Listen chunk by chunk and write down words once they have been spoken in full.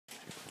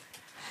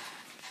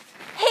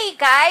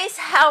guys,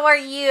 how are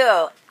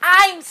you?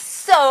 I'm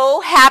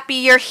so happy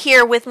you're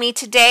here with me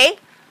today.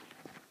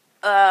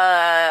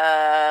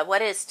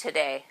 What is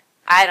today?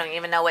 I don't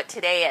even know what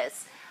today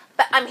is.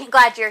 But I'm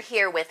glad you're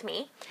here with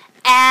me.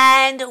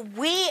 And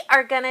we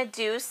are going to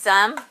do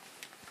some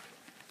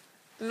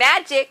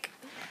magic.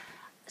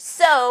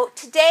 So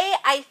today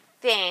I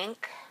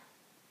think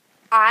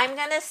I'm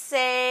going to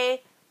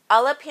say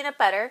a la peanut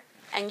butter.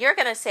 And you're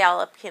going to say a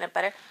la peanut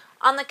butter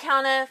on the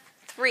count of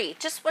 3.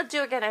 Just we're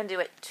going to do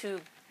it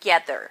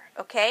together,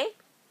 okay?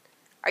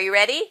 Are you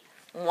ready?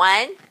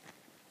 1,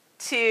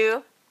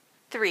 2,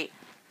 3.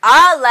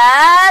 A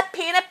la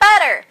peanut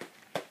butter.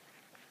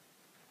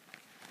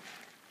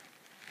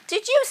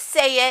 Did you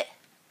say it?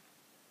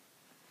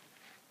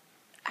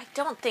 I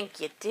don't think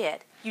you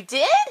did. You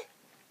did?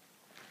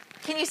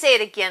 Can you say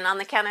it again on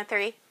the count of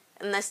 3?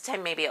 And this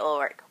time maybe it will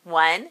work.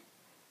 1,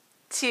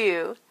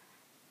 2,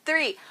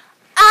 3.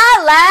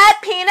 A la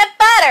peanut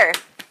butter.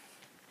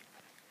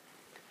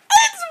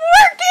 It's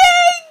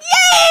working!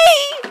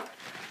 Yay!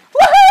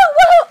 Woohoo!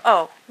 Woohoo!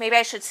 Oh, maybe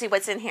I should see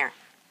what's in here.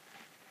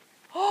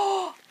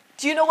 Oh,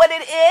 do you know what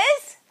it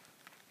is?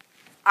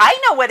 I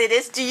know what it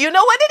is. Do you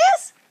know what it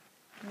is?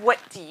 What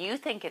do you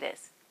think it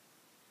is?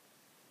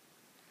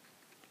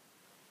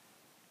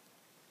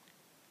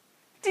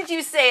 Did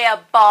you say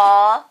a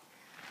ball?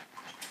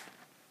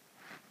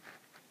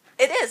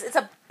 It is. It's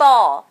a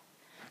ball.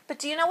 But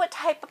do you know what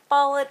type of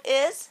ball it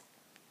is?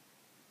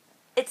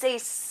 It's a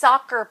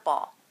soccer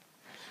ball.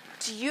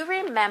 Do you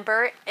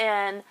remember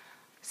in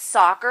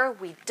soccer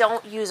we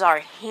don't use our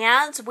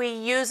hands, we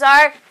use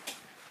our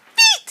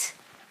feet?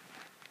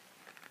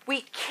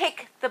 We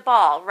kick the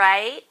ball,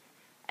 right?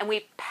 And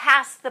we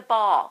pass the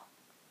ball.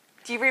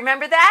 Do you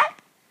remember that?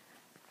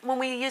 When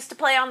we used to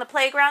play on the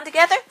playground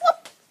together?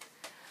 Whoop.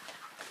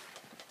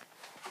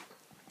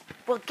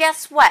 Well,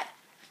 guess what?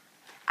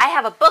 I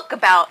have a book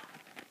about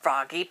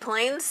Froggy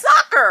playing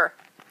soccer.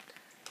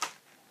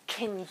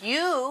 Can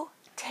you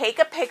take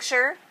a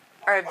picture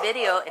or a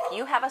video if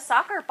you have a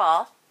soccer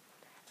ball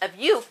of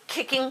you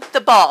kicking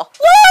the ball?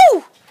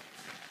 Woo!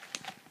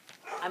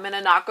 I'm going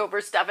to knock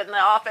over stuff in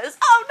the office.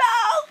 Oh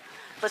no!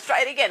 Let's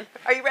try it again.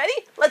 Are you ready?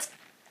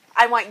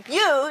 I want you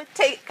to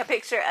take a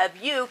picture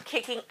of you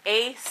kicking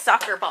a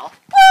soccer ball.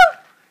 Woo!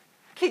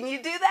 Can you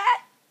do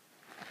that?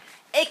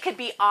 It could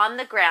be on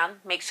the ground.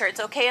 Make sure it's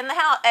okay in the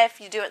house. If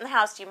you do it in the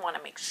house, you want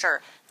to make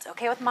sure it's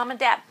okay with mom and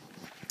dad.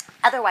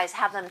 Otherwise,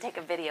 have them take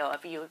a video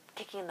of you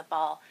kicking the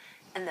ball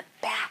in the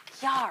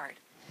backyard.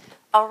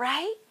 All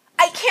right?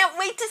 I can't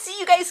wait to see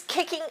you guys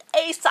kicking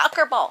a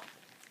soccer ball.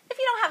 If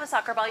you don't have a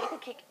soccer ball, you can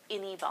kick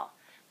any ball.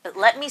 But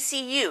let me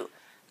see you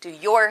do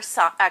your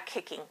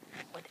kicking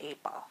with a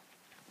ball.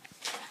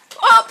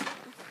 Oh!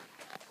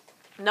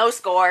 No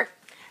score.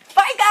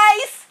 Bye,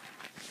 guys!